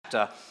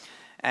chapter.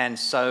 And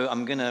so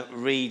I'm going to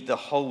read the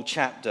whole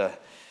chapter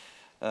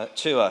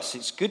to us.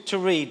 It's good to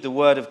read the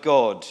Word of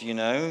God, you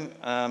know.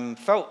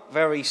 Felt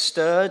very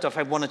stirred. I've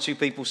had one or two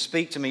people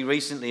speak to me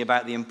recently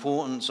about the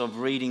importance of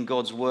reading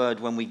God's Word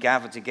when we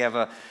gather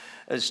together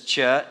as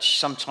church.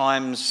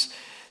 Sometimes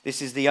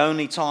this is the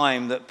only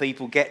time that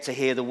people get to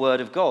hear the Word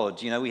of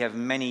God. You know, we have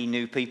many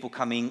new people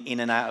coming in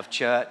and out of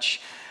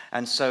church,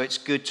 and so it's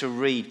good to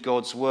read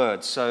God's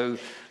Word. So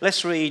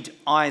let's read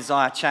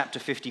Isaiah chapter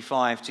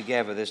 55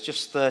 together. There's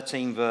just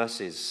 13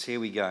 verses. Here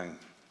we go.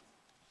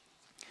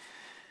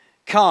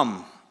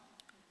 Come,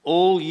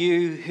 all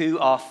you who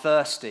are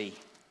thirsty,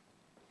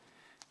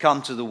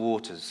 come to the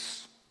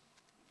waters.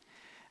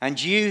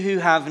 And you who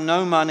have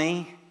no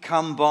money,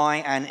 come buy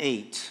and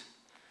eat.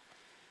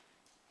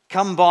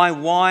 Come buy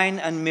wine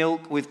and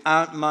milk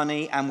without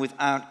money and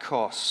without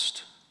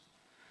cost.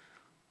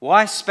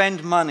 Why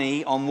spend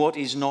money on what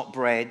is not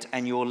bread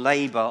and your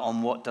labor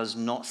on what does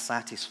not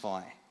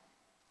satisfy?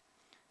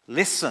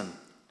 Listen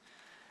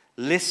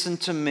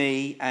to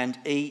me and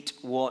eat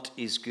what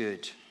is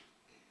good,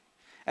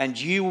 and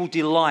you will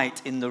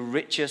delight in the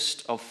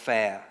richest of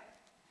fare.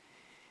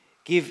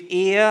 Give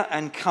ear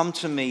and come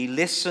to me,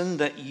 listen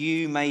that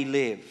you may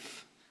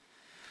live.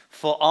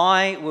 For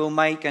I will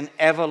make an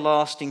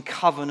everlasting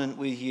covenant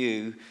with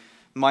you,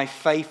 my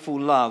faithful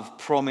love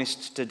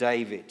promised to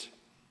David.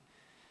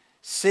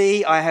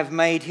 See, I have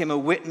made him a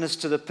witness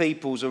to the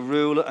peoples, a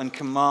ruler and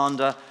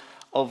commander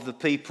of the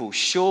people.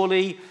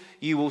 Surely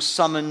you will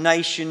summon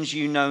nations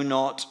you know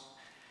not,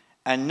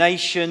 and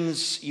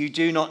nations you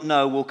do not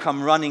know will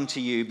come running to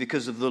you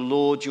because of the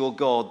Lord your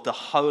God, the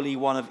Holy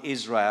One of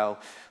Israel,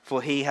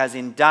 for he has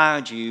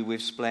endowed you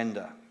with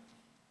splendor.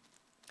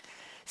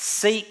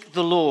 Seek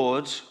the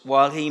Lord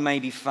while he may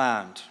be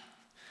found.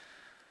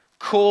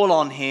 Call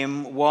on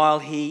him while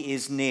he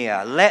is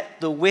near.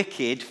 Let the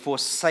wicked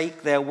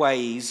forsake their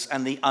ways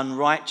and the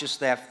unrighteous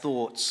their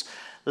thoughts.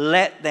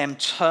 Let them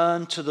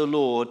turn to the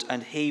Lord,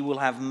 and he will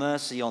have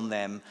mercy on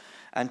them,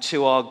 and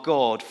to our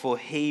God, for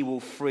he will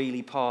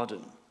freely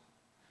pardon.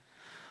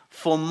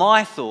 For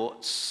my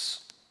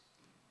thoughts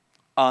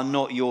are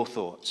not your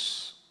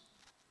thoughts,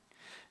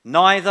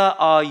 neither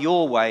are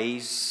your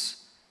ways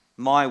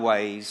my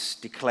ways,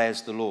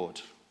 declares the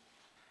Lord.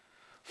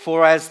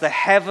 For as the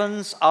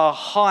heavens are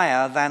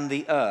higher than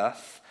the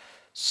earth,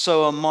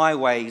 so are my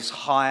ways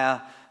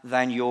higher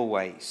than your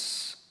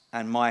ways,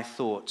 and my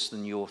thoughts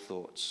than your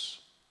thoughts.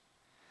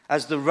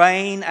 As the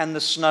rain and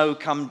the snow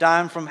come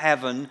down from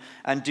heaven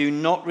and do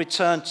not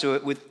return to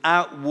it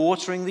without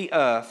watering the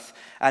earth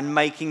and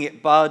making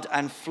it bud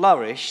and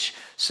flourish,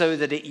 so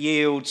that it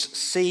yields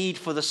seed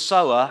for the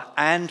sower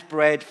and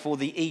bread for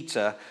the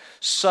eater,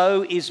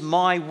 so is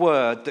my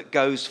word that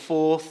goes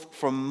forth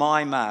from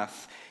my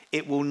mouth.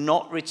 It will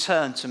not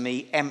return to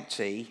me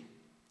empty,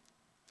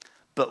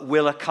 but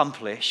will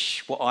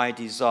accomplish what I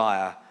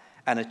desire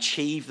and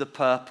achieve the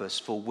purpose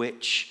for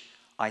which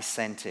I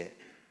sent it.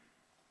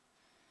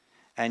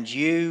 And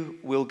you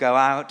will go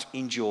out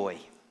in joy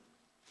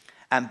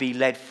and be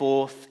led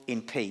forth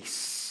in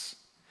peace.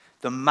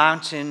 The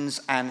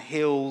mountains and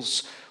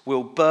hills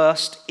will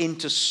burst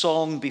into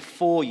song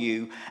before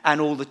you,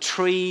 and all the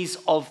trees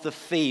of the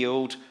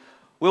field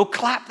will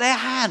clap their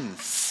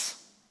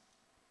hands.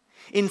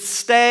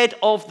 Instead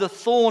of the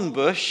thorn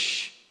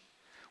bush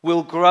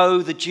will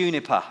grow the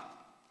juniper,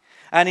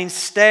 and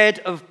instead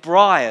of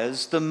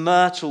briars the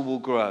myrtle will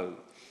grow.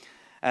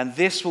 And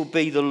this will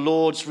be the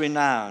Lord's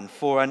renown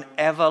for an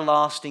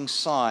everlasting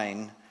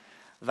sign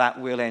that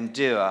will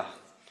endure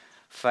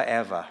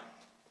forever.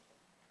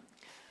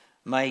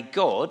 May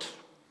God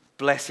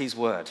bless his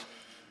word.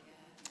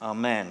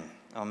 Amen.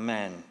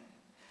 Amen.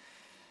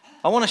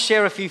 I want to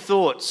share a few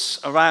thoughts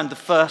around the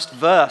first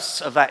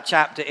verse of that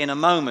chapter in a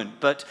moment,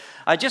 but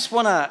I just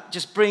want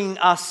to bring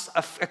us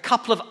a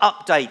couple of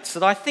updates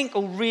that I think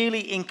will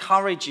really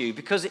encourage you,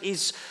 because it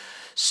is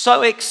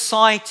so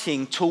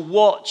exciting to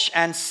watch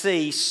and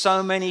see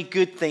so many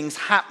good things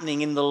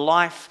happening in the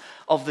life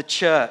of the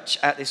church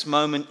at this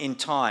moment in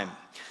time.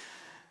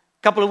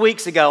 A couple of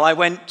weeks ago, I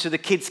went to the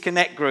Kids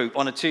Connect group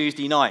on a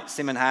Tuesday night.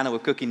 Sim and Hannah were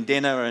cooking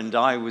dinner, and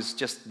I was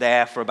just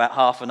there for about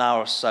half an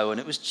hour or so,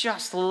 and it was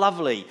just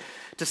lovely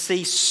to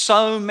see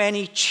so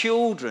many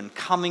children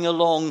coming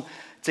along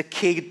to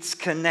Kids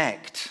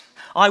Connect.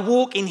 I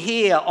walk in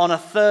here on a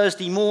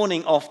Thursday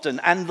morning often,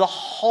 and the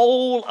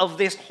whole of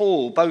this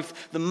hall,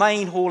 both the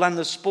main hall and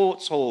the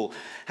sports hall,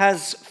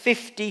 has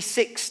 50,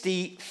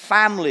 60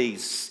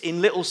 families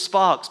in little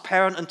sparks,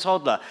 parent and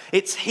toddler.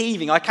 It's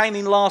heaving. I came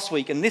in last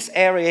week, and this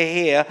area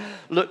here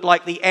looked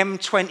like the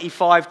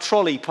M25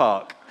 trolley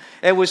park.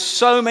 There was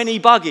so many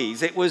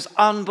buggies. It was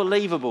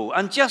unbelievable.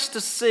 And just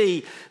to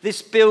see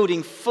this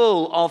building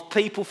full of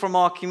people from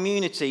our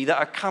community that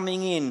are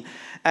coming in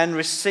and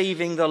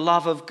receiving the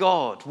love of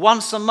God.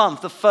 Once a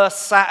month, the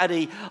first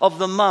Saturday of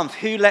the month,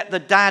 Who Let the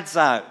Dads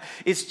Out?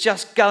 It's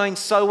just going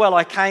so well.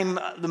 I came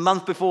the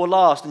month before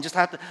last and just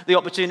had the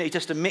opportunity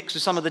just to mix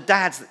with some of the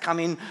dads that come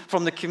in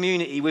from the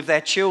community with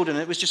their children.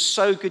 It was just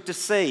so good to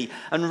see.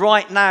 And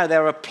right now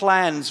there are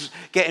plans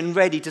getting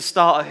ready to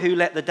start a Who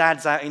Let the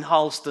Dads Out in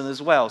Harleston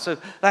as well. So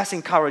that's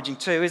encouraging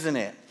too, isn't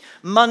it?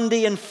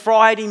 Monday and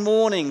Friday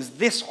mornings,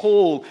 this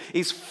hall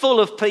is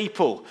full of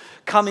people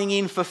coming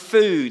in for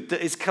food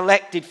that is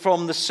collected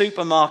from the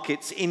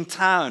supermarkets in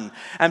town.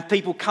 And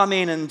people come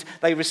in and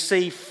they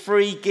receive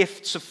free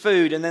gifts of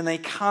food, and then they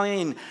come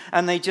in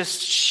and they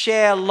just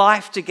share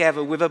life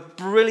together with a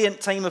brilliant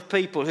team of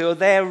people who are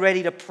there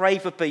ready to pray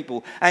for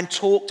people and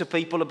talk to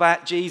people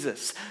about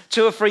Jesus.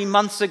 2 or 3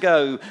 months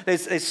ago,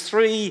 there's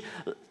 3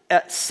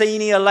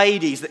 senior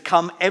ladies that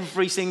come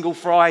every single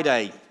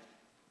Friday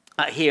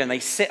here, and they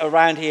sit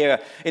around here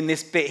in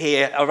this bit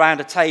here around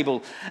a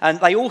table, and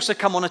they also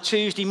come on a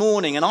Tuesday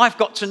morning, and I've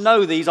got to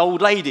know these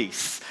old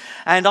ladies,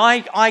 and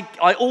I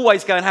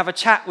always go and have a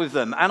chat with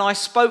them. And I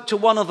spoke to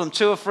one of them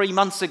 2 or 3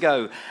 months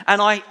ago,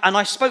 and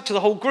I spoke to the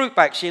whole group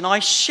actually, and I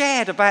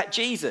shared about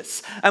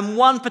Jesus. And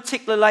one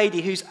particular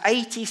lady who's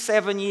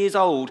 87 years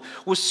old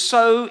was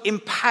so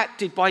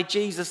impacted by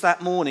Jesus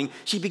that morning,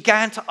 she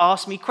began to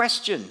ask me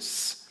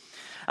questions.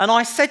 And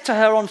I said to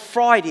her on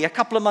Friday, a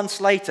couple of months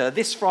later,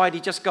 this Friday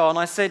just gone,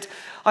 I said,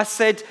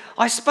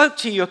 I spoke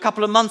to you a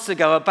couple of months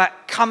ago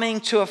about coming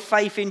to a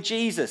faith in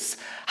Jesus.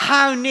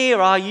 How near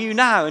are you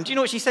now? And do you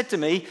know what she said to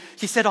me?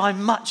 She said,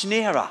 I'm much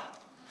nearer.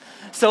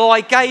 So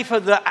I gave her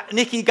the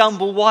Nicky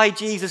Gumbel Why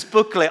Jesus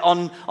booklet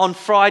on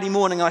Friday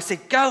morning. I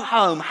said, go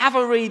home, have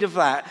a read of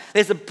that.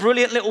 There's a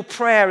brilliant little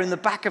prayer in the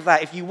back of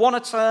that. If you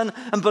want to turn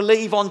and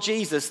believe on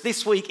Jesus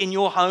this week in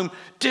your home,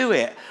 do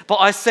it.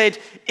 But I said,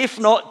 if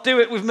not, do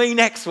it with me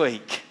next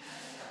week.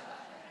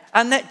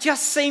 And that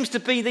just seems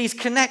to be these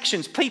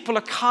connections. People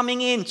are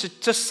coming in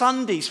to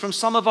Sundays from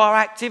some of our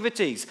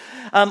activities.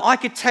 I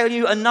could tell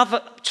you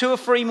another 2 or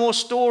 3 more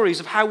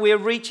stories of how we're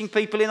reaching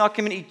people in our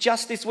community.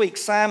 Just this week,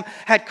 Sam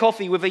had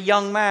coffee with a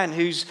young man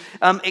who's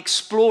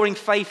exploring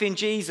faith in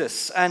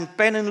Jesus. And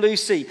Ben and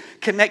Lucy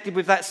connected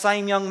with that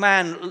same young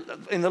man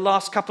in the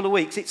last couple of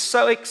weeks. It's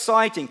so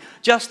exciting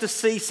just to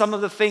see some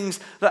of the things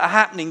that are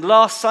happening.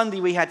 Last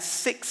Sunday, we had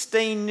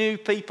 16 new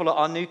people at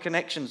our New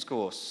Connections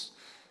course.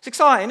 It's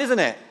exciting, isn't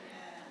it?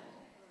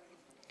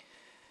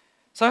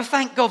 So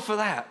thank God for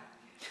that.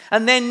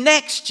 And then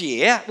next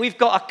year, we've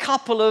got a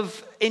couple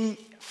of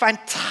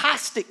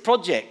fantastic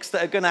projects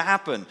that are going to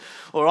happen.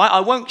 All right, I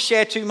won't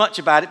share too much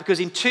about it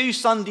because in 2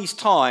 Sundays'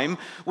 time,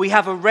 we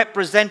have a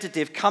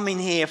representative coming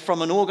here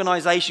from an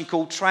organisation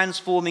called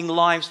Transforming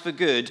Lives for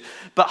Good.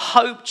 But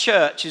Hope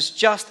Church has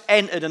just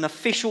entered an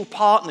official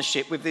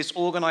partnership with this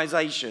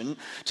organisation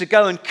to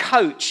go and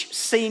coach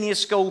senior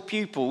school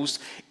pupils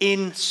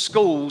in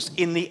schools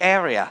in the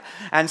area.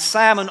 And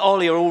Sam and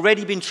Ollie are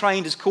already been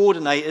trained as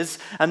coordinators,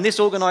 and this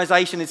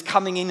organisation is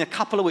coming in a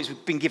couple of weeks.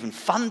 We've been given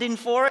funding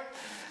for it.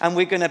 And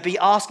we're going to be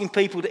asking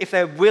people if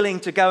they're willing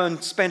to go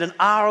and spend an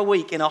hour a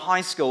week in a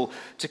high school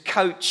to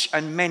coach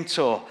and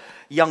mentor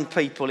young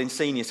people in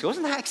senior school.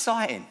 Isn't that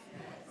exciting?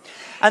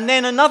 And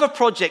then another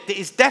project that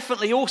is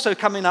definitely also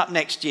coming up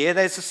next year.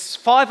 There's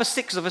 5 or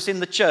 6 of us in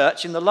the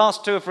church in the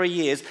last 2 or 3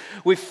 years.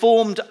 We've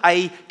formed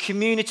a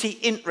community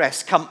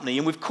interest company,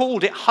 and we've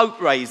called it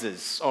Hope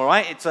Raisers. All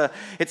right,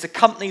 it's a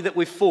company that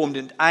we've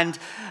formed,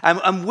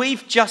 and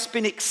we've just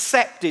been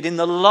accepted in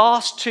the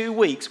last 2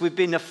 weeks. We've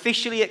been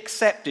officially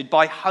accepted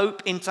by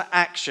Hope into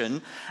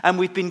Action, and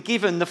we've been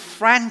given the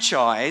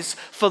franchise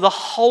for the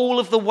whole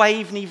of the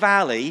Waveney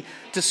Valley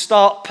to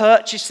start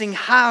purchasing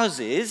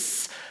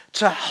houses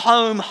to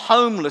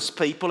homeless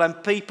people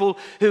and people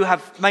who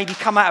have maybe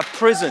come out of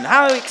prison.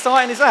 How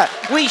exciting is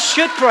that? We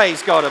should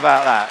praise God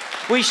about that.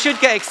 We should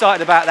get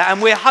excited about that.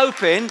 And we're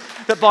hoping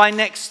that by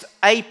next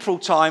April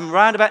time,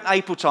 round about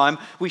April time,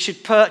 we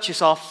should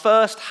purchase our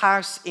first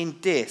house in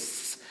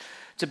Diss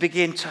to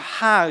begin to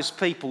house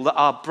people that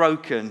are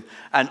broken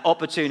and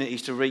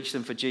opportunities to reach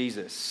them for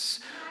Jesus.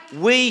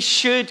 We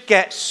should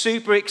get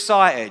super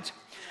excited.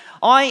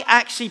 I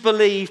actually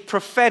believe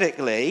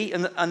prophetically,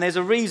 and there's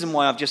a reason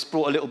why I've just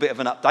brought a little bit of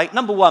an update.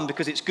 Number one,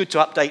 because it's good to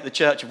update the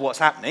church of what's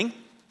happening.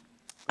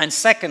 And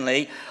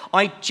secondly,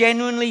 I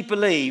genuinely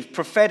believe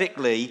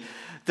prophetically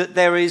that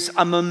there is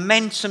a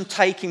momentum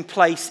taking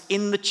place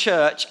in the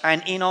church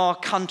and in our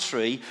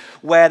country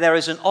where there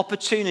is an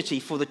opportunity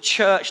for the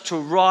church to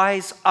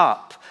rise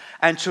up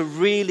and to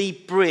really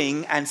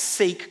bring and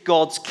seek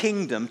God's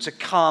kingdom to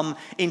come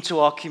into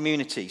our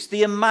communities.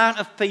 The amount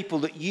of people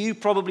that you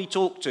probably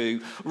talk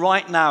to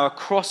right now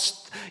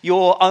across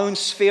your own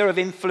sphere of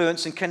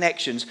influence and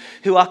connections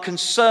who are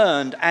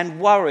concerned and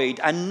worried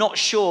and not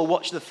sure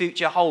what the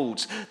future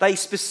holds. They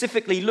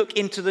specifically look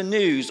into the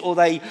news or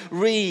they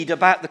read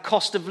about the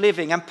cost of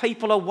living and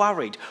people are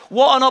worried.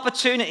 What an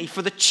opportunity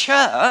for the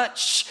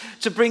church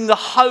to bring the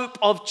hope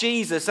of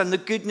Jesus and the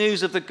good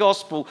news of the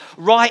gospel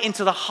right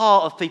into the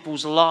heart of people's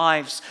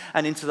lives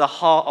and into the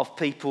heart of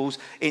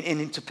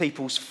into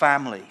people's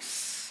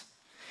families.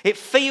 It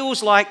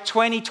feels like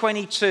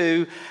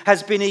 2022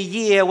 has been a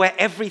year where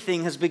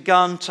everything has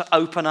begun to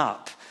open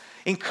up,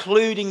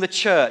 including the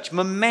church.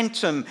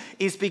 Momentum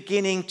is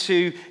beginning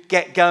to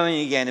get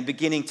going again and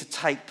beginning to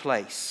take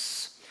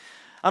place.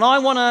 And I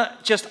want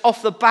to, just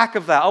off the back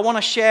of that, I want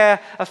to share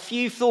a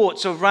few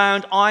thoughts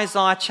around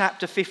Isaiah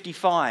chapter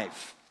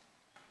 55.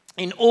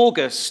 In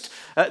August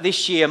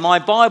this year, my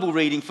Bible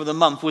reading for the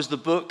month was the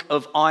book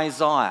of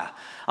Isaiah.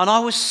 And I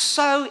was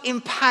so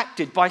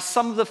impacted by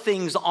some of the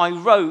things that I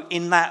wrote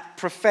in that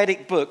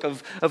prophetic book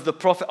of the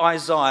prophet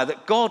Isaiah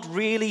that God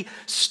really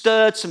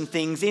stirred some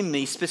things in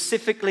me,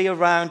 specifically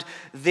around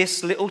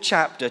this little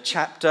chapter,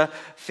 chapter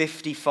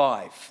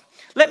 55.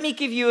 Let me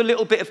give you a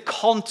little bit of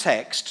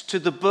context to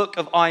the book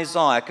of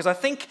Isaiah, because I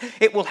think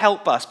it will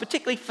help us,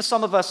 particularly for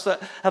some of us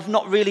that have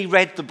not really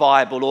read the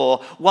Bible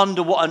or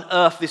wonder what on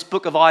earth this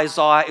book of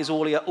Isaiah is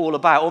all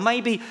about. Or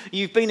maybe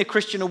you've been a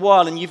Christian a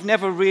while and you've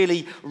never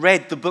really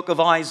read the book of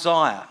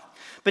Isaiah.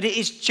 But it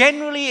is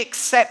generally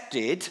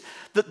accepted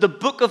that the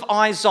book of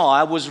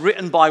Isaiah was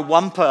written by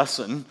one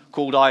person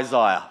called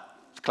Isaiah.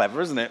 It's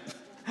clever, isn't it?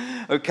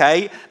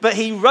 Okay, but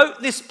he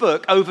wrote this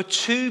book over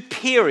 2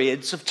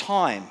 periods of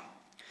time.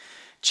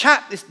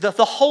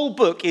 The whole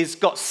book is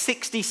got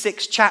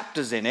 66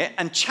 chapters in it,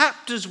 and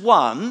chapters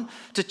 1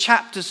 to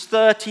chapters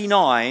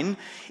 39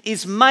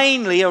 is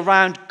mainly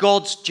around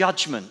God's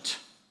judgment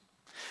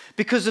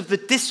because of the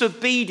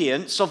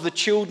disobedience of the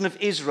children of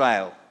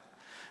Israel.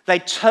 They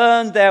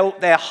turned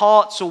their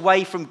hearts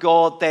away from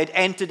God, they'd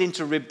entered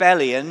into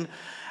rebellion,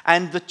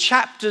 and the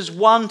chapters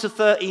 1 to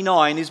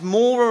 39 is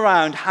more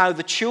around how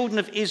the children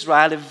of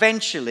Israel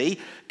eventually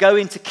go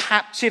into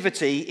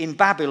captivity in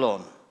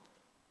Babylon.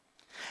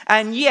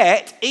 And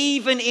yet,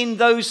 even in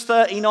those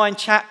 39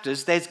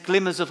 chapters, there's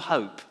glimmers of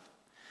hope.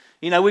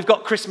 You know, we've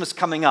got Christmas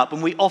coming up,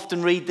 and we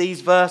often read these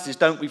verses,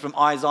 don't we, from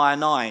Isaiah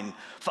 9.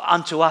 For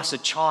unto us a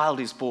child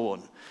is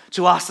born,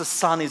 to us a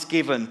son is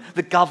given,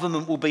 the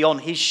government will be on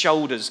his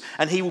shoulders,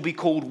 and he will be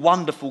called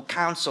Wonderful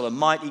Counselor,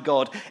 Mighty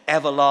God,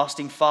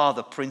 Everlasting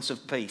Father, Prince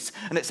of Peace.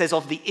 And it says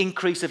of the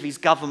increase of his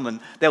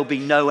government, there'll be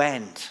no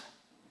end.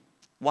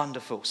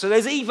 Wonderful. So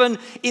there's even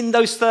in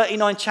those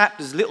 39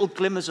 chapters little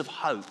glimmers of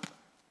hope.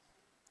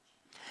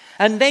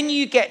 And then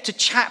you get to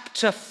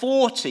chapter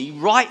 40,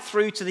 right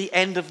through to the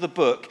end of the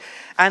book,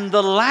 and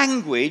the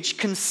language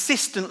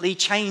consistently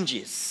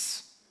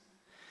changes.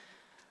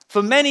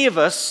 For many of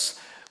us,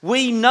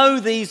 we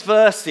know these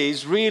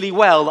verses really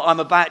well that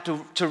I'm about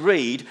to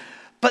read,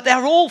 but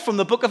they're all from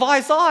the book of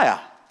Isaiah.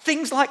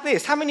 Things like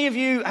this. How many of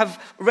you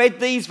have read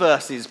these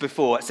verses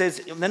before? It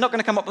says, they're not going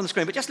to come up on the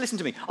screen, but just listen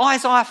to me.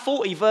 Isaiah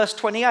 40, verse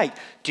 28.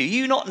 Do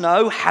you not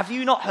know, have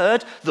you not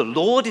heard? The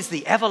Lord is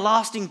the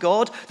everlasting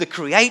God, the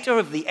creator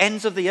of the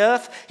ends of the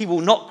earth. He will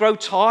not grow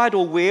tired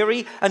or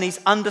weary, and his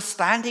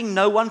understanding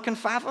no one can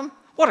fathom.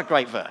 What a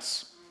great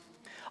verse.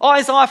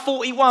 Isaiah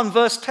 41,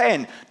 verse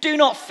 10. Do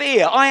not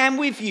fear, I am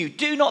with you.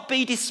 Do not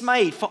be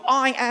dismayed, for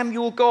I am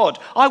your God.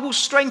 I will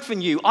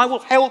strengthen you. I will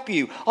help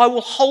you. I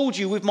will hold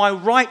you with my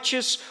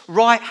righteous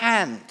right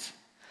hand.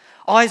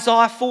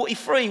 Isaiah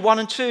 43, 1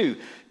 and 2.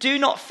 Do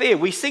not fear.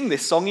 We sing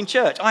this song in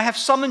church. I have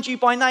summoned you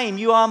by name.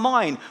 You are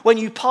mine. When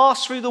you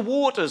pass through the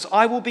waters,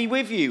 I will be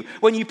with you.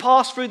 When you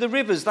pass through the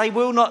rivers, they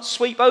will not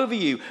sweep over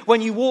you.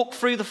 When you walk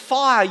through the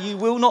fire, you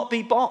will not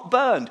be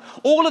burned.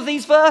 All of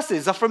these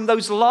verses are from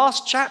those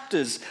last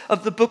chapters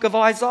of the book of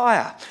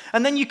Isaiah.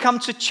 And then you come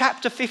to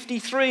chapter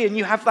 53 and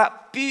you have that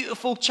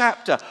beautiful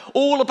chapter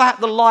all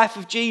about the life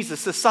of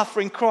Jesus, the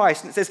suffering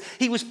Christ. And it says,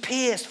 he was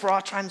pierced for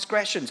our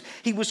transgressions.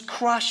 He was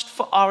crushed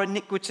for our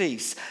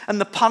iniquities. And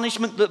the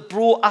punishment that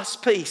brought us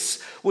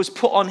peace was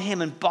put on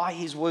him, and by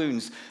his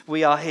wounds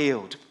we are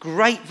healed.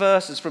 Great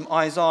verses from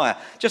Isaiah.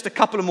 Just a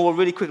couple of more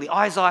really quickly.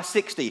 Isaiah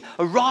 60.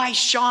 Arise,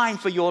 shine,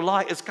 for your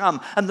light has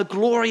come, and the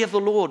glory of the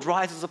Lord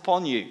rises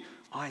upon you.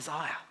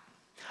 Isaiah.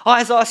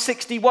 Isaiah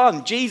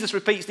 61, Jesus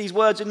repeats these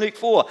words in Luke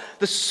 4.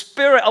 The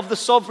Spirit of the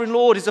Sovereign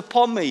Lord is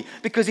upon me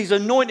because he's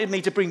anointed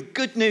me to bring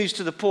good news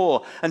to the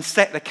poor and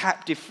set the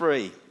captive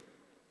free.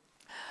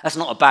 That's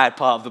not a bad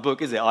part of the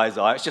book, is it,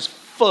 Isaiah? It's just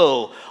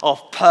full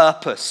of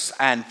purpose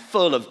and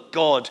full of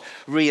God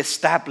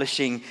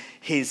reestablishing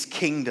his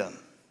kingdom.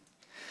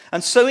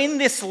 And so in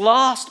this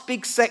last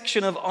big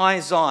section of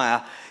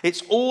Isaiah,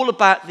 it's all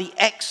about the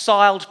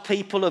exiled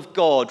people of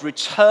God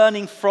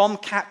returning from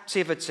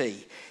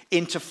captivity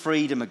into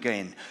freedom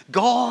again.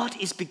 God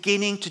is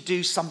beginning to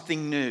do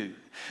something new.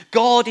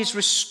 God is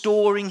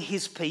restoring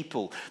his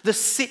people. The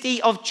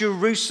city of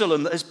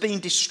Jerusalem that has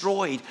been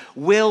destroyed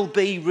will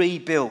be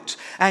rebuilt.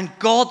 And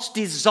God's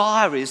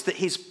desire is that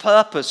his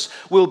purpose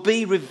will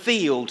be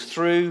revealed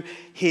through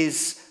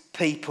his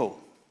people.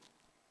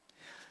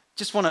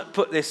 Just want to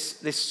put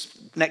this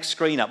next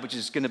screen up, which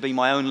is going to be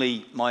my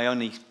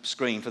only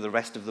screen for the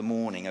rest of the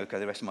morning, okay,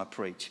 the rest of my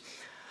preach.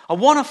 I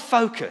want to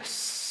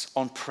focus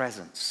on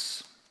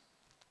presence.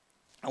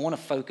 I want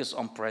to focus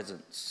on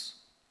presence.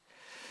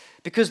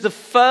 Because the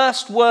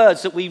first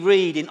words that we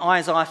read in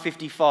Isaiah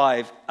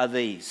 55 are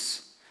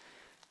these.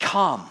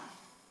 Come,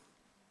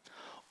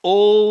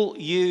 all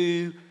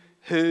you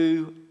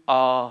who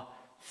are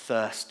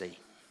thirsty.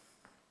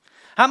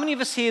 How many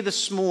of us here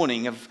this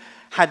morning have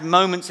had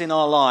moments in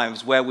our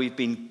lives where we've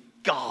been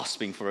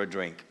gasping for a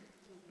drink?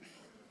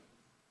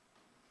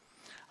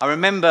 I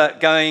remember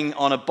going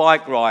on a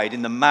bike ride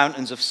in the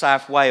mountains of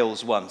South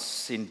Wales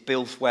once, in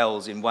Builth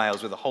Wells in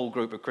Wales, with a whole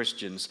group of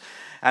Christians.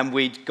 And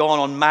we'd gone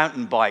on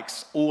mountain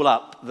bikes all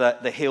up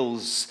the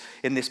hills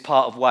in this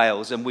part of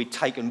Wales, and we'd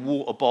taken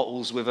water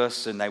bottles with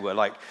us, and they were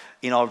like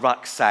in our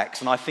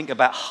rucksacks. And I think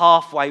about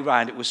halfway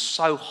round, it was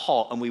so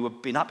hot, and we were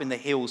been up in the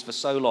hills for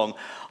so long,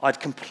 I'd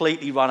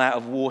completely run out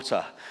of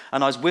water.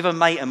 And I was with a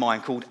mate of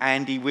mine called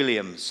Andy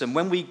Williams. And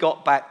when we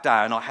got back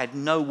down, I had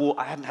no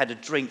water. I hadn't had a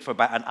drink for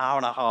about an hour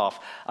and a half,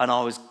 and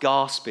I was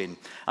gasping.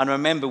 And I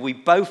remember we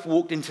both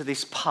walked into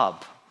this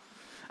pub,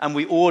 and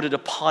we ordered a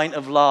pint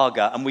of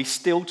lager, and we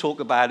still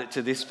talk about it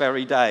to this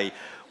very day.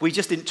 We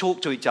just didn't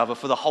talk to each other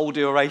for the whole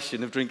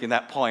duration of drinking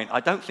that pint. I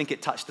don't think it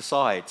touched the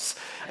sides.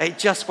 It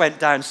just went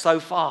down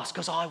so fast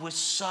because I was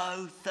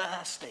so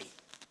thirsty.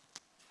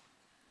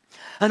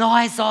 And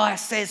Isaiah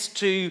says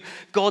to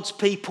God's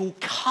people,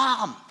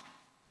 come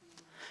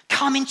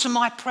into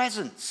my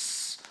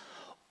presence,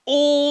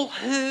 all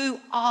who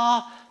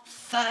are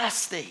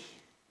thirsty.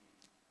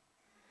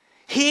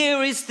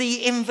 Here is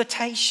the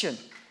invitation.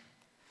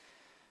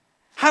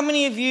 How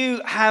many of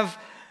you have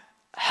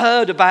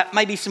heard about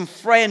maybe some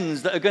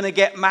friends that are going to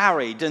get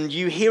married, and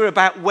you hear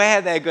about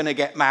where they're going to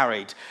get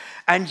married,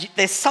 and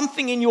there's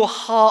something in your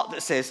heart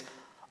that says,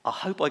 I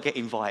hope I get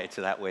invited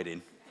to that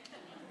wedding?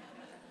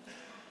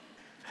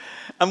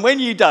 And when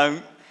you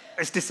don't,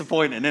 it's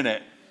disappointing, isn't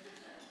it?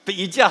 But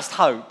you just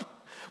hope.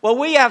 Well,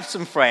 we have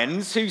some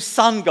friends whose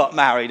son got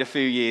married a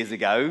few years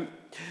ago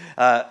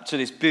to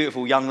this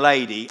beautiful young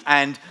lady,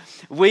 and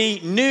we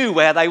knew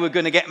where they were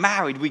going to get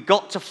married. We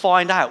got to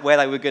find out where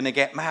they were going to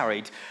get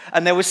married.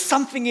 And there was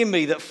something in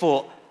me that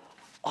thought,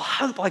 I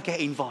hope I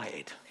get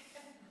invited.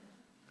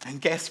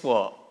 And guess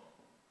what?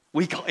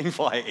 We got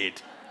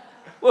invited.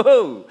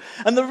 Whoa!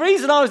 And the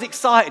reason I was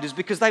excited is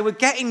because they were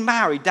getting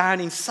married down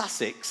in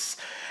Sussex,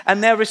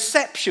 and their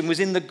reception was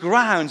in the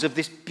grounds of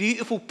this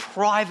beautiful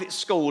private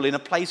school in a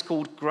place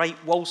called Great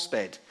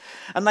Wolstead.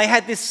 And they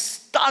had this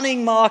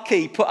stunning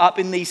marquee put up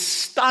in these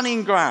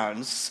stunning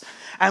grounds,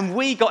 and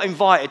we got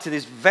invited to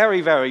this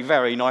very, very,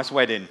 very nice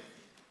wedding.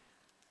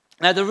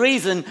 Now, the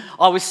reason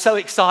I was so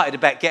excited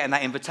about getting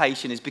that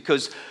invitation is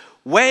because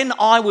when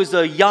I was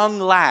a young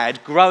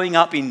lad growing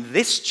up in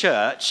this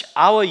church,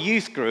 our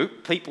youth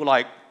group, people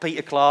like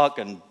Peter Clark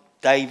and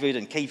David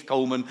and Keith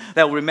Coleman,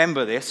 they'll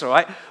remember this, all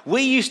right?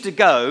 We used to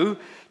go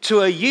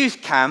to a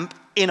youth camp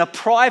in a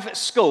private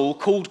school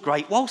called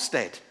Great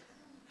Wolstead.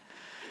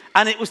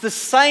 And it was the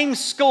same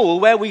school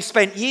where we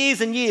spent years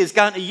and years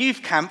going to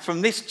youth camp from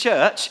this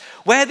church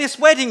where this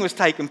wedding was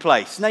taking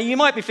place. Now, you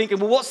might be thinking,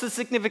 well, what's the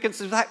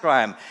significance of that,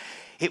 Graham?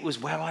 It was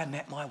where I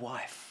met my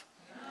wife.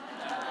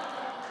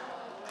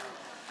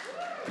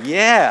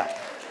 Yeah.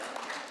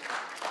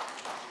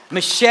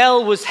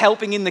 Michelle was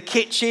helping in the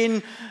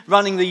kitchen,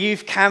 running the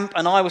youth camp,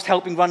 and I was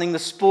helping running the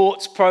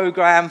sports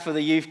program for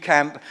the youth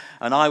camp,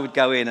 and I would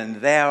go in,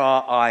 and there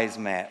our eyes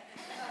met.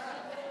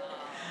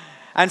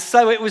 And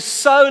so it was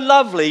so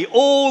lovely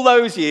all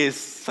those years.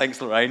 Thanks,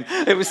 Lorraine.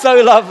 It was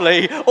so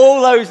lovely.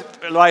 All those...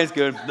 Lorraine's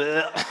good.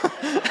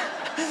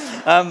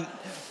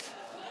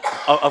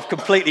 I've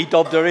completely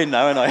dobbed her in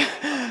now, haven't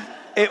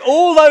I?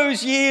 All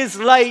those years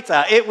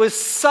later, it was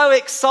so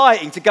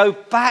exciting to go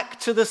back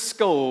to the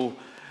school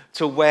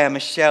to where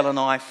Michelle and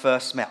I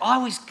first met. I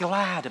was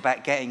glad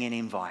about getting an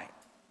invite.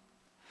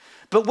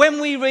 But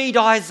when we read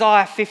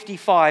Isaiah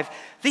 55,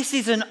 this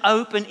is an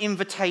open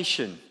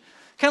invitation.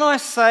 Can I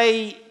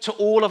say to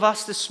all of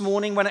us this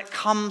morning, when it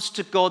comes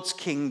to God's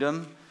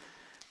kingdom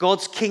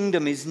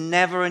is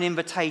never an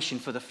invitation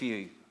for the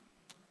few.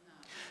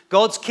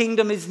 God's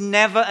kingdom is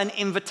never an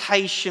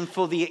invitation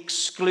for the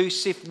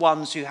exclusive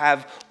ones who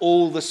have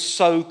all the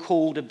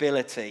so-called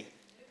ability.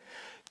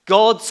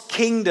 God's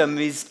kingdom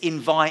is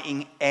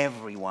inviting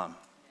everyone.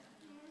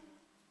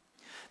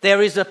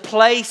 There is a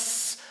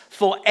place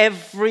for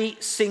every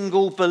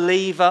single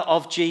believer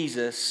of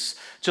Jesus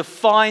to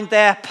find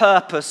their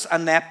purpose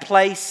and their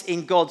place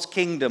in God's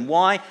kingdom.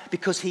 Why?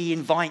 Because he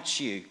invites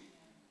you.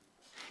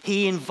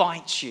 He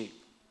invites you.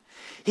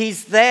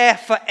 He's there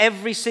for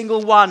every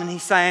single one, and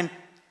he's saying,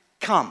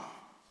 come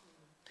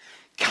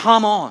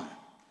on.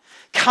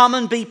 Come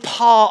and be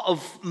part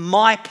of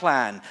my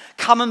plan.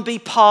 Come and be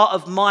part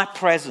of my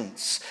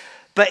presence.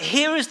 But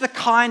here is the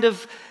kind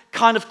of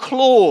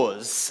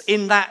clause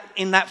in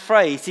that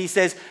phrase. He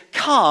says,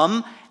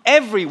 come,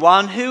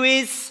 everyone who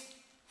is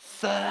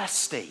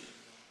thirsty.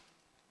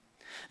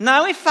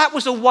 Now, if that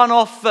was a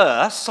one-off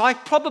verse, I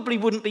probably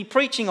wouldn't be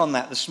preaching on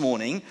that this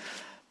morning.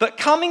 But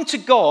coming to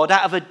God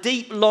out of a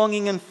deep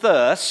longing and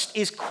thirst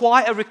is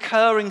quite a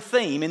recurring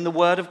theme in the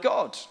Word of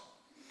God.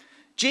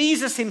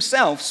 Jesus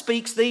himself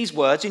speaks these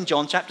words in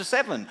John chapter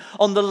 7.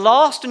 On the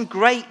last and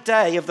great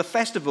day of the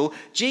festival,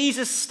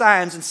 Jesus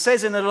stands and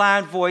says in a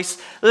loud voice,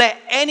 let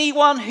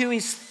anyone who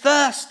is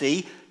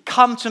thirsty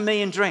come to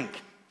me and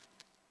drink.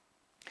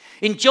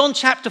 In John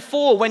chapter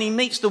 4, when he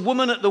meets the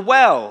woman at the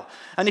well,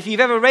 And if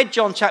you've ever read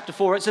John chapter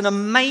 4, it's an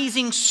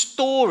amazing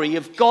story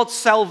of God's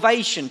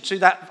salvation to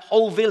that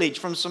whole village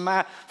from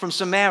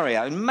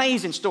Samaria. An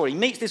amazing story. He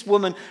meets this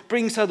woman,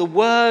 brings her the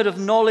word of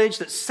knowledge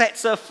that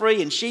sets her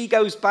free, and she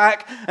goes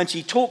back and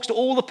she talks to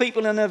all the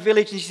people in her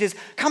village, and she says,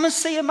 come and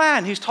see a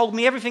man who's told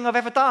me everything I've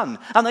ever done.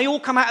 And they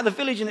all come out of the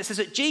village, and it says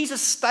that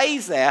Jesus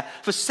stays there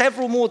for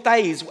several more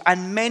days,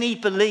 and many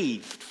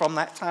believed from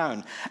that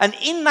town. And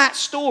in that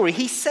story,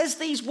 he says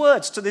these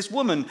words to this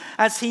woman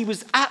as he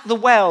was at the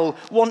well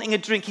wanting a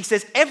drink. He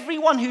says,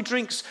 everyone who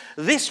drinks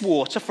this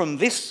water from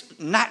this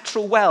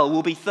natural well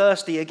will be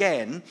thirsty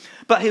again,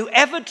 but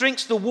whoever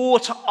drinks the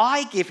water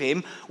I give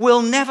him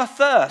will never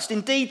thirst.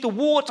 Indeed, the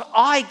water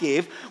I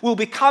give will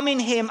become in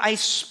him a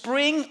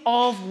spring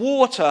of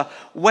water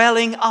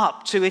welling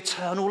up to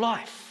eternal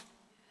life.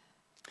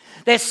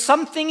 There's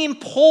something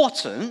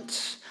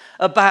important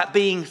about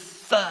being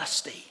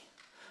thirsty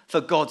for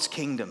God's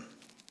kingdom.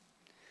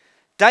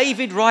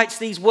 David writes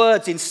these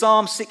words in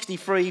Psalm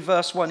 63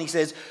 verse 1. He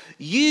says,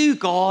 you,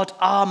 God,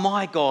 are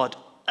my God.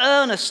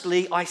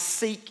 Earnestly I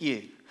seek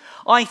you.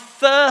 I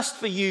thirst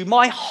for you.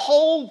 My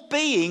whole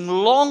being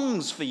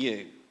longs for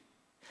you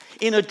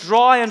in a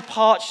dry and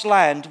parched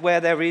land where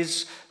there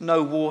is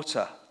no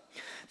water.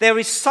 There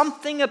is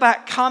something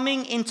about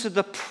coming into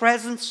the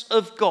presence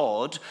of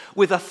God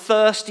with a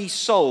thirsty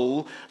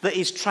soul that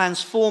is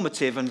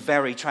transformative and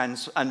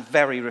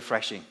very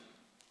refreshing.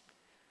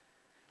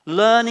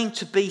 Learning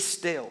to be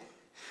still,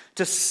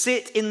 to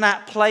sit in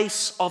that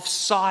place of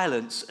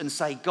silence and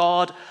say,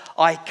 God,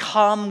 I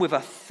come with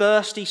a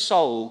thirsty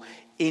soul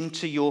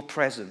into your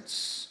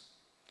presence.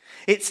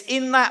 It's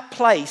in that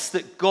place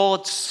that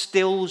God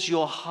stills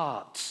your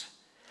heart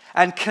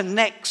and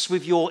connects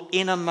with your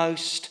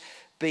innermost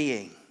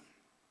being.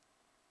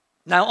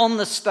 Now, on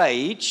the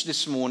stage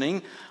this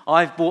morning,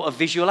 I've brought a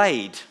visual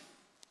aid.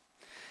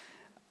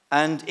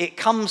 And it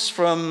comes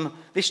from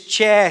this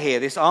chair here,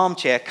 this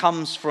armchair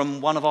comes from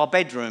one of our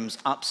bedrooms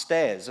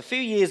upstairs. A few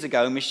years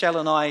ago, Michelle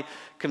and I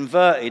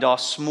converted our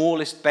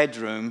smallest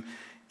bedroom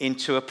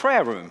into a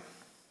prayer room.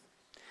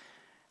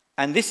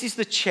 And this is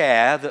the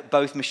chair that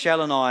both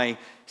Michelle and I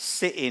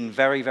sit in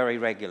very, very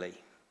regularly.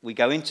 We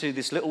go into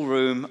this little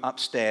room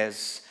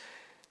upstairs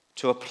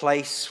to a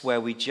place where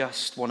we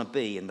just want to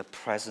be in the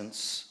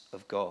presence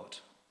of God.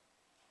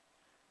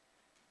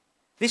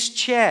 This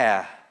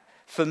chair,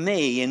 for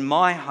me, in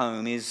my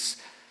home, is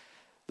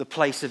the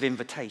place of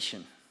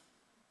invitation.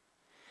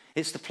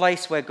 It's the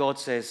place where God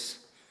says,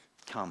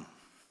 come.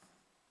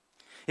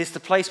 It's the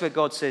place where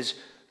God says,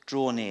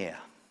 draw near.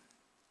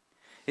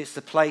 It's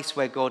the place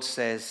where God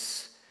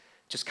says,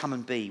 just come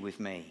and be with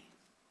me.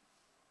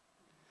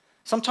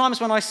 Sometimes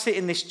when I sit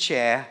in this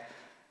chair,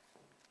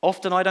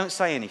 often I don't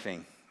say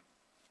anything.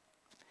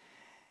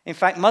 In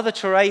fact, Mother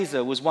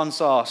Teresa was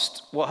once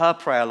asked what her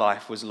prayer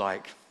life was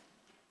like.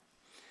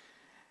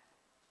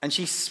 And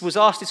she was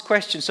asked this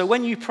question, so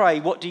when you pray,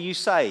 what do you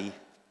say? You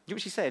know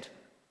what she said?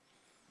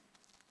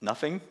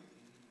 Nothing.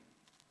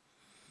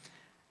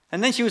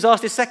 And then she was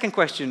asked this second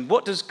question,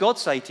 what does God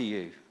say to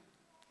you?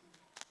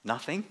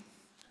 Nothing.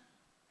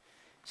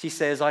 She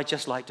says, I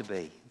just like to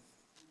be.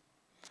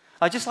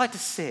 I just like to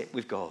sit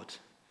with God.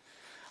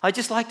 I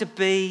just like to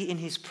be in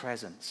his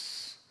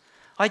presence.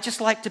 I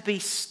just like to be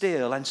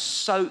still and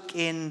soak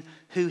in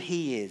who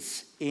he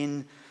is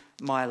in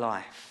my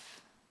life.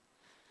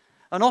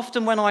 And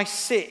often when I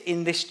sit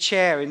in this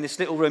chair in this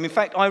little room, in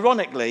fact,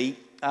 ironically,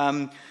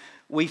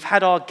 we've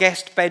had our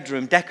guest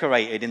bedroom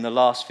decorated in the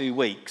last few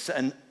weeks,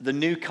 and the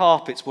new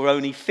carpets were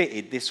only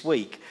fitted this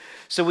week.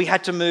 So we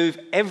had to move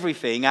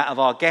everything out of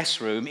our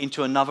guest room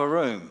into another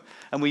room,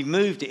 and we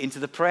moved it into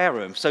the prayer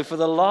room. So for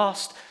the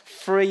last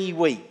 3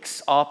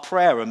 weeks, our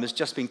prayer room has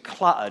just been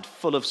cluttered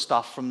full of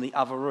stuff from the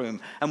other room,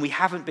 and we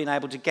haven't been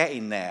able to get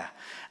in there.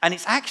 And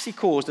it's actually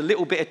caused a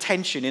little bit of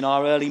tension in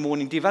our early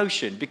morning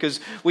devotion, because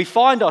we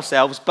find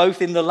ourselves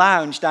both in the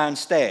lounge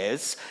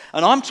downstairs,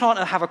 and I'm trying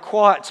to have a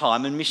quiet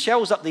time, and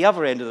Michelle's up the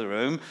other end of the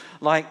room,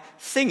 like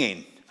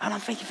singing. And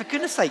I'm thinking, for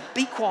goodness sake,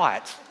 be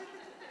quiet.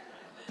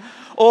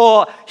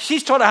 Or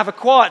she's trying to have a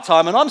quiet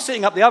time, and I'm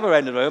sitting up the other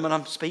end of the room, and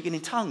I'm speaking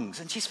in tongues.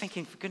 And she's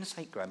thinking, for goodness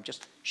sake, Graham,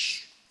 just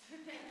shh.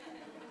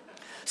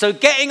 So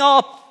getting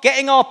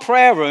our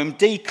prayer room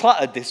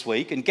decluttered this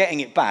week and getting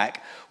it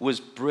back was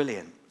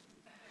brilliant.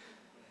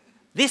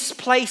 This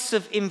place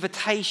of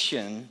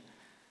invitation,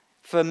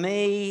 for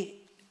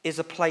me, is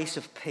a place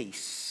of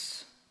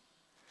peace.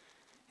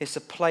 It's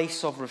a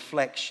place of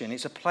reflection.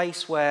 It's a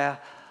place where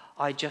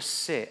I just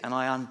sit and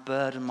I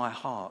unburden my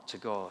heart to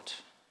God.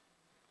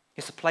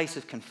 It's a place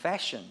of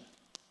confession.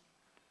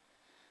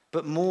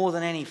 But more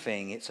than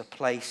anything, it's a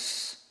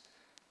place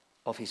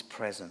of his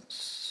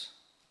presence.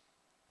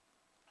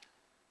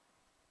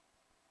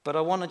 But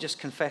I want to just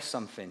confess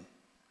something.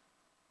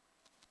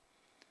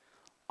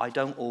 I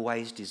don't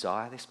always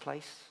desire this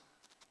place.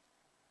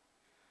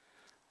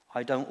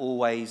 I don't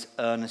always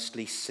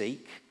earnestly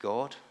seek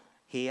God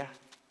here.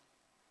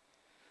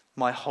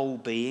 My whole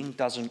being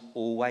doesn't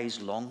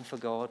always long for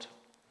God.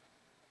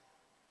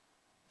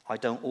 I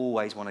don't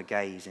always want to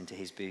gaze into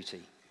his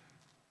beauty.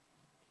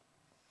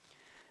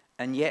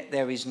 And yet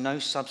there is no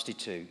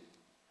substitute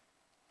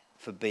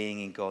for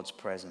being in God's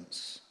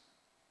presence.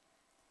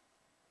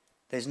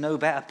 There's no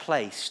better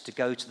place to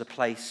go to the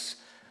place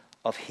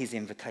of his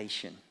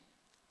invitation,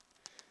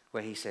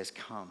 where he says,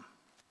 come,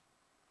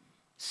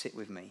 sit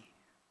with me,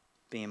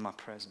 be in my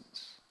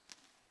presence.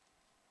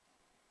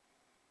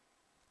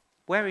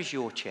 Where is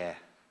your chair?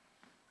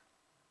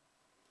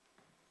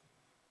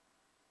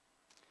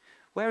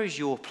 Where is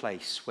your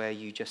place where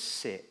you just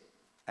sit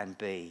and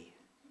be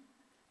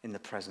in the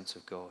presence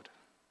of God?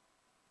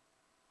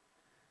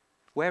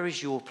 Where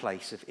is your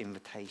place of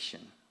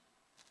invitation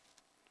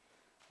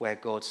where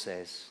God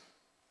says,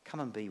 come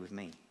and be with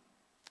me?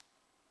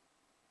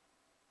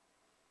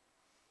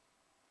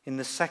 In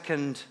the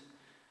second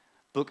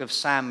book of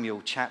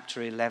Samuel,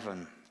 chapter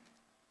 11,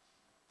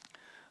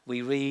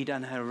 we read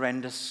an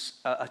horrendous,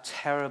 a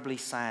terribly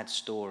sad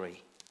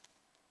story.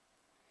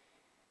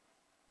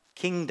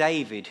 King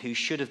David, who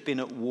should have been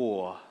at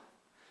war,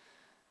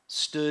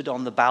 stood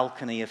on the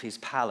balcony of his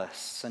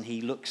palace, and he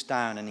looks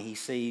down and he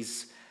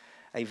sees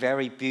a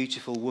very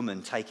beautiful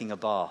woman taking a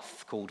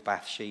bath called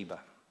Bathsheba.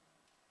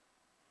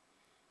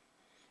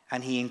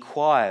 And he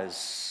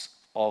inquires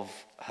of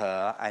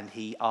her and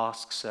he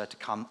asks her to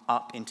come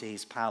up into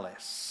his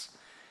palace,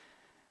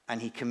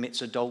 and he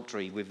commits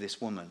adultery with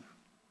this woman.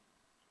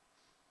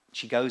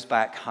 She goes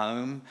back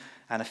home,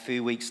 and a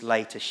few weeks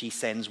later she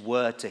sends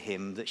word to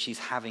him that she's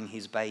having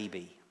his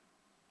baby.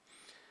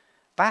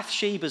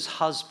 Bathsheba's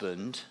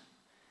husband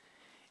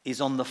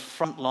is on the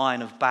front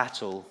line of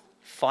battle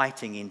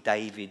fighting in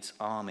David's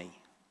army.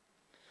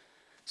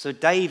 So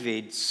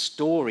David's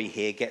story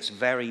here gets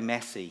very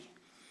messy.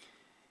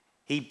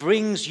 He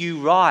brings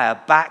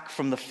Uriah back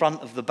from the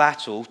front of the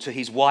battle to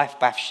his wife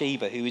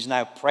Bathsheba, who is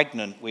now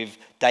pregnant with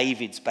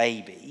David's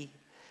baby.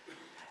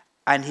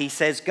 And he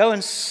says, go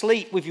and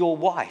sleep with your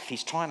wife.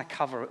 He's trying to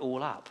cover it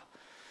all up.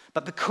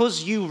 But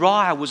because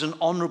Uriah was an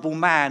honorable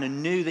man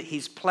and knew that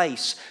his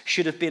place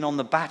should have been on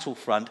the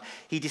battlefront,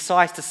 he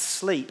decides to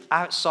sleep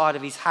outside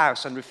of his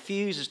house and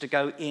refuses to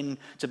go in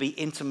to be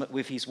intimate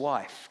with his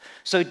wife.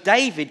 So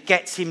David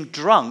gets him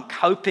drunk,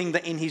 hoping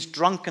that in his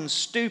drunken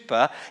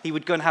stupor, he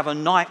would go and have a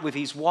night with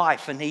his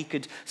wife and he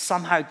could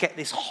somehow get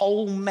this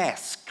whole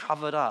mess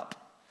covered up.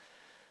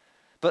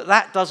 But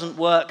that doesn't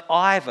work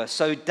either.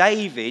 So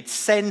David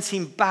sends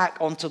him back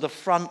onto the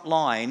front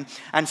line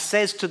and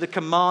says to the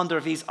commander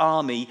of his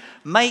army,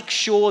 make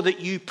sure that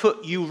you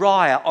put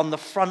Uriah on the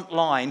front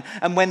line,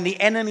 and when the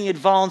enemy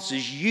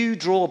advances, you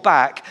draw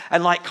back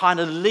and kind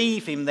of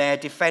leave him there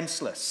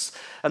defenseless.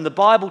 And the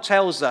Bible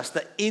tells us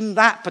that in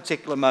that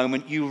particular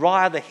moment,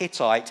 Uriah the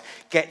Hittite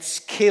gets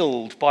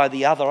killed by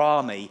the other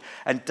army,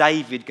 and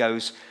David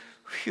goes,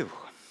 phew,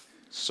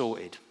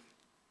 sorted.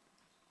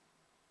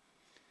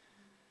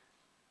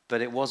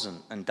 But it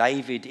wasn't. And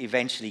David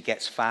eventually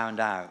gets found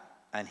out,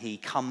 and he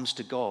comes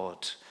to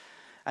God,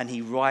 and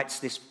he writes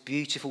this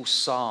beautiful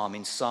psalm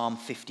in Psalm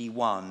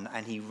 51,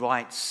 and he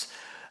writes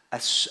a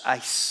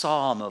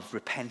psalm of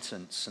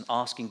repentance and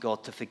asking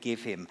God to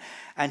forgive him.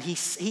 And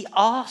he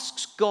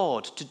asks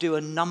God to do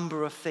a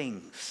number of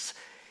things.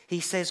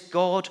 He says,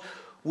 God,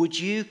 would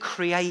you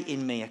create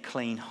in me a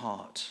clean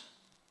heart?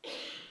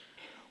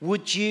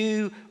 Would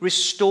you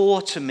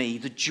restore to me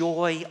the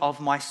joy of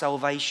my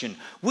salvation?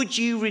 Would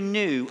you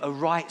renew a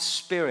right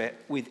spirit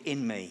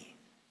within me?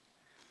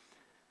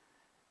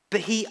 But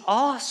he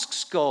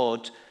asks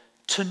God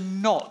to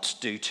not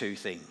do two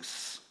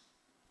things.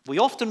 We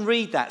often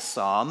read that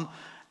psalm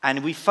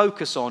and we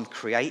focus on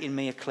create in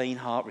me a clean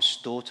heart,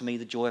 restore to me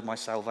the joy of my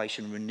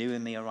salvation, renew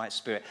in me a right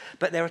spirit.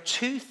 But there are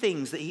two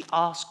things that he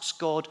asks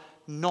God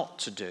not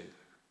to do.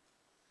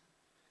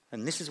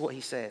 And this is what he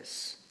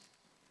says.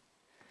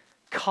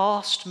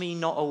 Cast me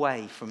not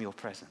away from your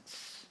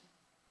presence,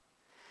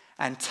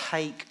 and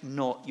take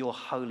not your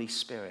Holy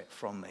Spirit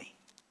from me.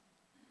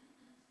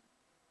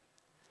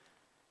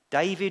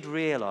 David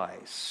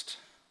realized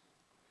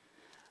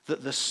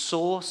that the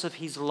source of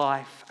his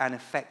life and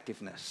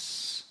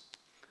effectiveness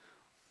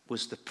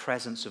was the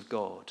presence of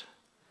God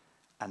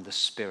and the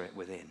Spirit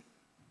within.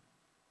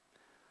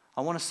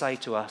 I want to say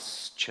to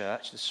us,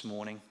 church, this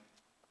morning,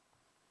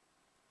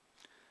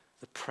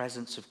 the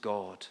presence of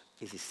God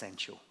is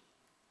essential.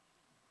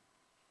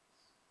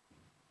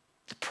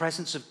 The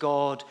presence of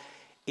God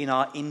in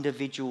our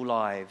individual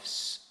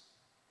lives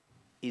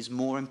is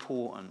more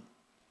important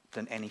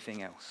than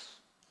anything else.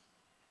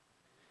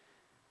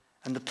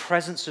 And the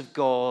presence of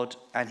God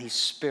and his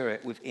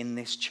Spirit within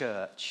this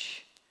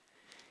church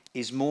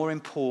is more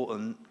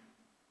important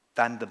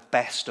than the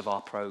best of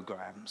our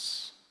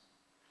programs,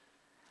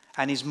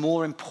 and is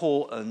more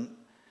important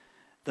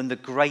than the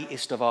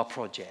greatest of our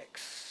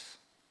projects,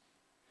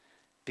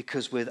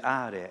 because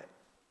without it,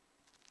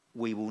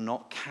 we will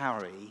not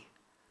carry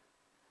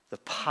the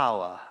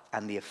power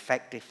and the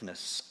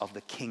effectiveness of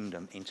the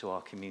kingdom into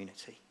our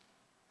community.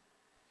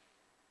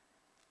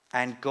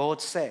 And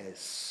God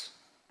says,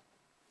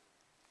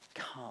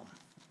 come.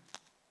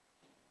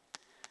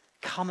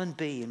 Come and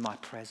be in my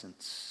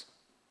presence.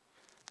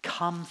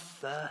 Come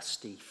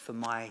thirsty for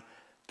my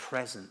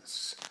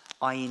presence.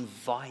 I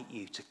invite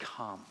you to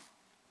come.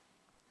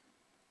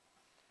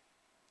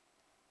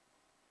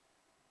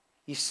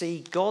 You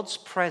see, God's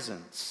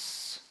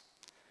presence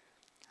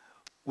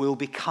will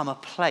become a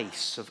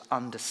place of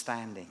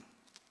understanding.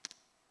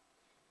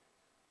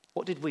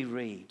 What did we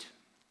read?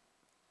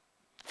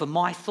 For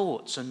my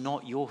thoughts are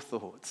not your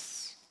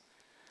thoughts.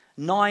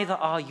 Neither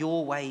are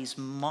your ways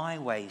my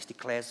ways,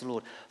 declares the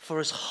Lord. For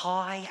as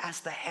high as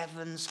the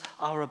heavens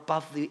are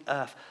above the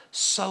earth,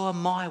 so are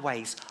my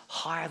ways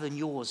higher than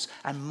yours,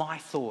 and my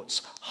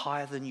thoughts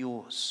higher than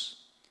yours.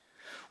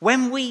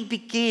 When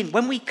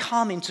we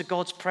come into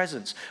God's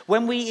presence,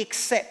 when we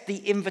accept the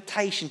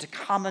invitation to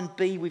come and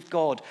be with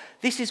God,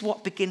 this is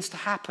what begins to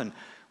happen.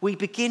 We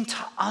begin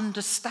to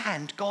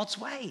understand God's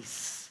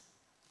ways.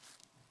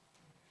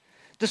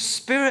 The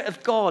Spirit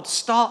of God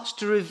starts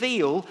to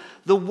reveal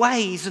the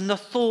ways and the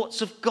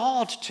thoughts of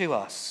God to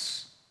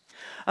us.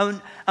 And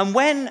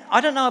when,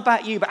 I don't know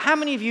about you, but how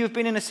many of you have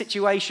been in a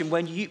situation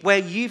where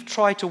you've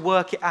tried to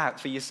work it out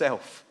for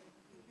yourself?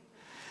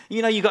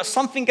 You know, you've got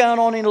something going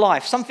on in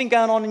life, something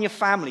going on in your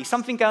family,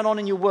 something going on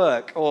in your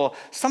work, or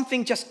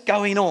something just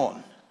going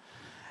on.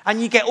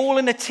 And you get all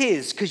in a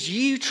tiz because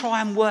you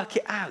try and work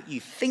it out. You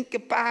think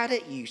about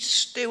it, you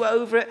stew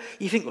over it.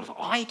 You think, well, if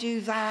I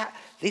do that,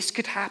 this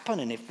could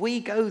happen. And if we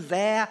go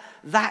there,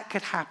 that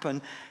could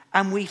happen.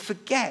 And we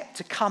forget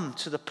to come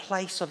to the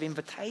place of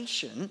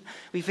invitation.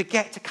 We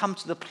forget to come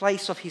to the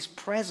place of his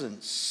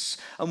presence.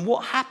 And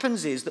what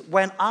happens is that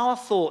when our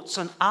thoughts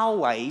and our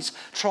ways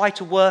try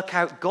to work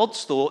out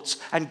God's thoughts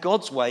and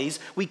God's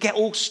ways, we get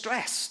all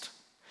stressed.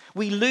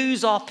 We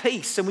lose our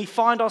peace and we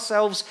find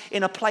ourselves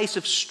in a place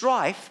of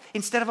strife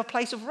instead of a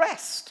place of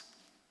rest.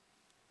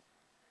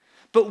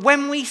 But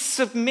when we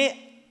submit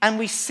and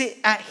we sit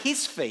at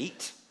his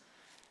feet,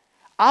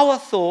 our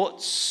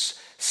thoughts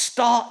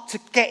start to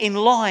get in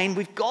line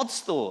with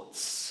God's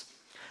thoughts.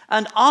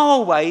 And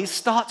our ways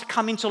start to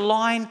come into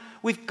line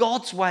with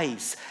God's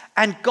ways.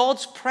 And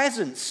God's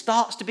presence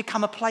starts to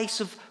become a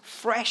place of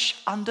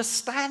fresh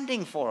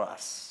understanding for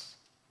us.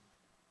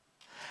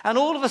 And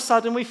all of a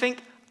sudden we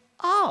think,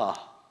 God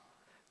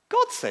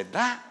said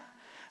that.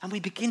 And we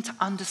begin to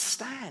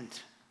understand.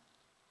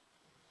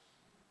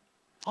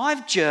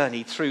 I've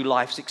journeyed through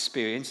life's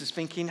experiences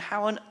thinking,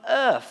 how on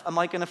earth am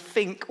I going to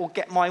think or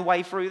get my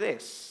way through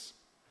this?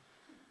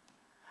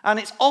 And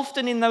it's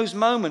often in those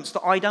moments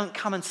that I don't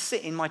come and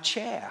sit in my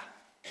chair,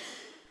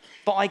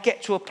 but I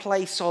get to a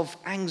place of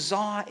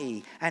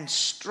anxiety and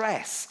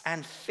stress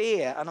and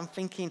fear, and I'm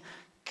thinking,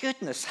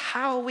 goodness,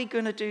 how are we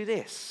going to do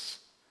this?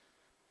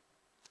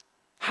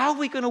 How are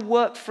we going to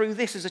work through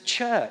this as a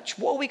church?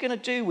 What are we going to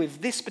do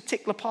with this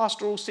particular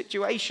pastoral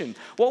situation?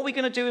 What are we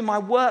going to do in my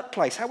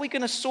workplace? How are we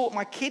going to sort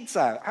my kids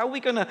out? How are we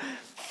going to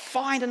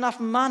find enough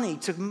money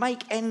to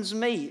make ends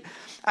meet?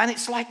 And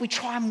it's like we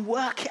try and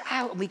work it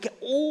out and we get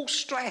all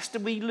stressed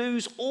and we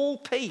lose all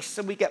peace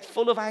and we get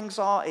full of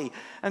anxiety.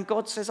 And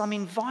God says, I'm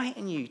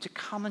inviting you to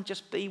come and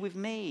just be with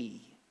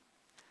me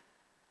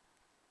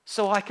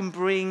so I can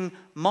bring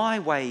my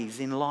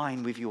ways in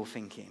line with your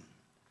thinking.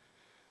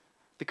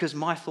 Because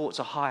my thoughts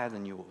are higher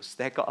than yours.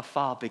 They've got a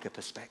far bigger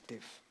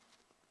perspective.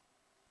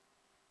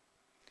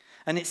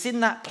 And it's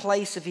in that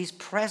place of his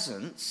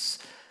presence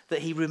that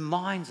he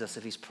reminds us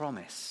of his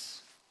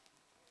promise.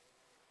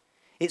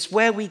 It's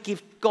where we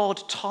give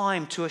God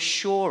time to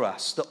assure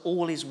us that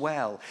all is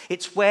well.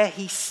 It's where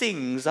he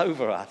sings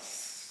over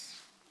us.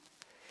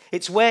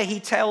 It's where he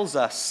tells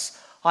us,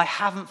 I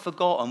haven't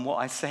forgotten what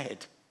I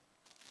said.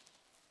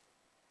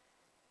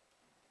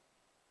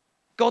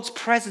 God's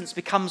presence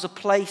becomes a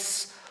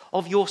place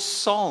of your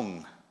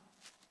song.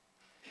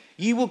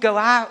 You will go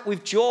out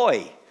with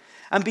joy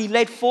and be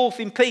led forth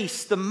in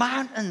peace. The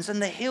mountains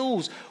and the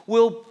hills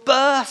will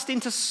burst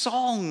into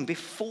song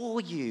before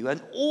you,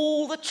 and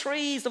all the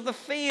trees of the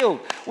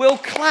field will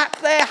clap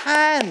their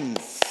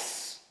hands.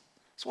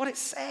 That's what it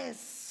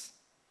says.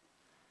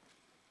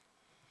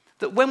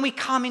 That when we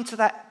come into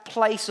that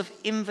place of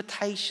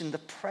invitation, the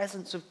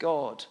presence of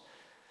God,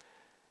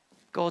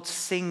 God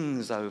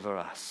sings over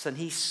us and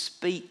he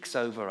speaks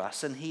over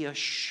us and he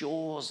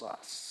assures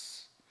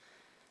us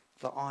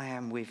that I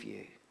am with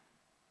you.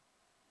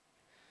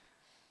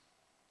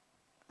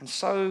 And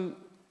so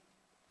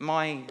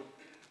my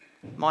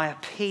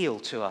appeal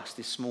to us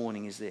this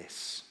morning is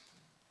this.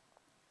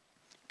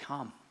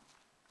 Come.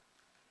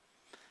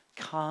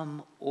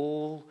 Come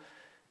all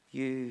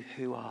you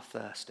who are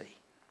thirsty.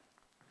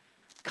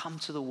 Come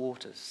to the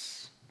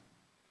waters.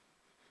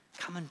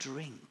 Come and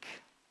drink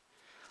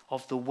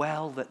of the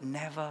well that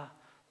never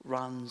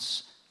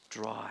runs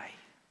dry.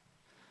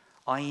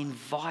 I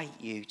invite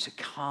you to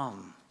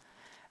come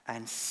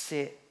and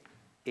sit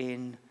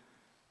in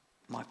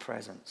my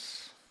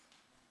presence.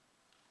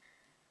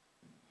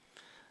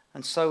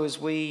 And so as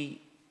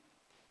we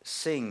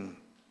sing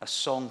a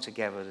song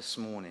together this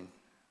morning,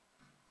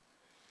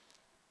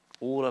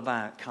 all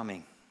about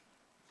coming,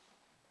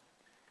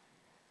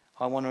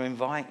 I want to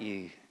invite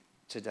you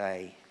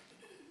today,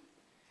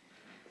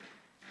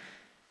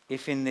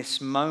 if in this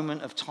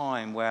moment of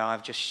time where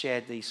I've just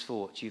shared these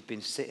thoughts, you've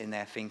been sitting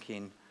there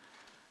thinking,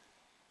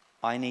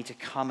 I need to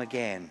come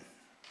again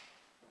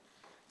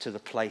to the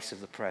place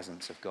of the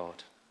presence of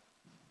God.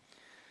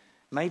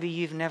 Maybe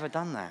you've never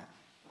done that.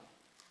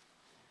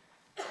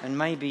 And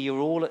maybe you're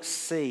all at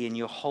sea in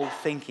your whole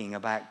thinking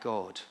about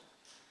God.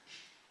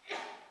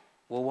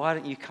 Well, why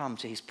don't you come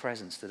to his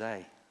presence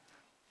today?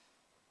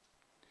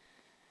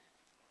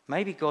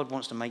 Maybe God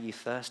wants to make you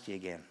thirsty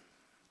again.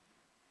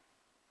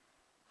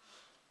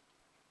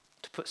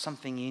 To put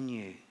something in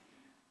you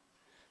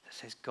that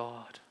says,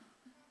 God,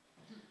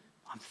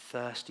 I'm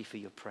thirsty for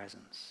your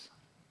presence.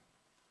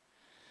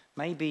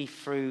 Maybe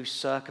through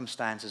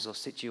circumstances or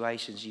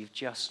situations, you've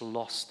just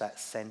lost that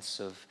sense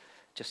of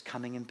just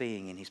coming and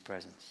being in his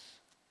presence.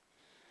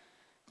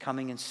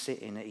 Coming and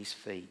sitting at his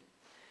feet.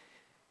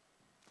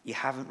 You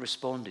haven't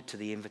responded to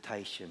the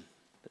invitation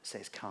that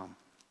says, come.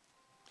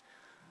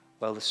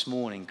 Well, this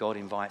morning, God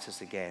invites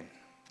us again.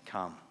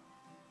 Come.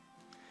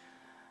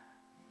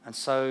 And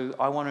so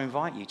I want to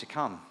invite you to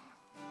come.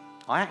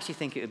 I actually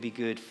think it would be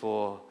good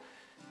for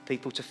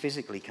people to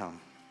physically come.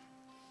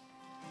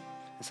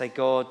 And say,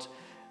 God,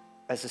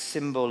 as a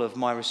symbol of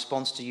my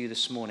response to you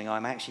this morning,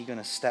 I'm actually going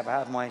to step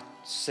out of my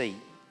seat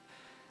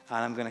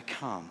and I'm going to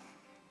come.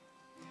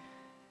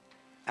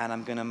 And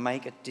I'm going to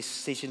make a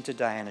decision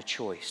today and a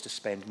choice to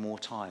spend more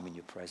time in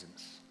your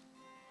presence.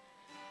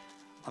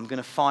 I'm going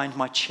to find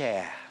my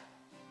chair.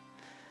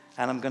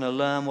 And I'm going to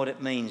learn what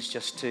it means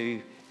just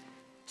to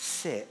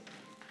sit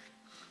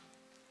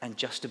and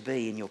just to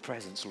be in your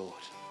presence, Lord.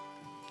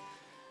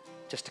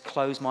 Just to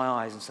close my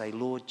eyes and say,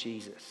 Lord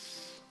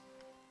Jesus,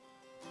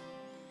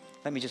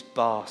 let me just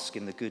bask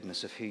in the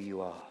goodness of who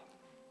you are.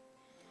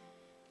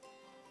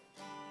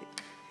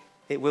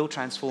 It will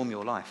transform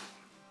your life,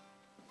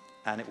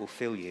 and it will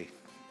fill you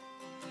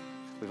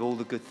with all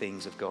the good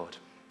things of God.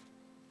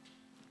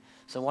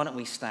 So why don't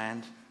we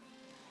stand?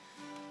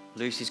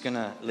 Lucy's going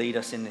to lead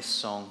us in this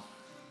song.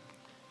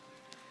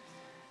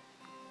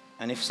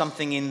 And if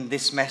something in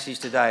this message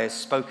today has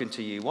spoken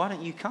to you, why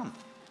don't you come?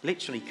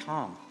 Literally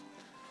come.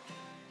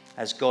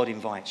 As God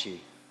invites you.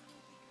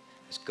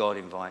 As God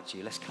invites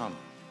you. Let's come.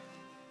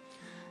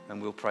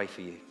 And we'll pray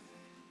for you.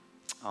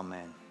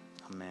 Amen.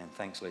 Amen.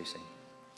 Thanks, Lucy.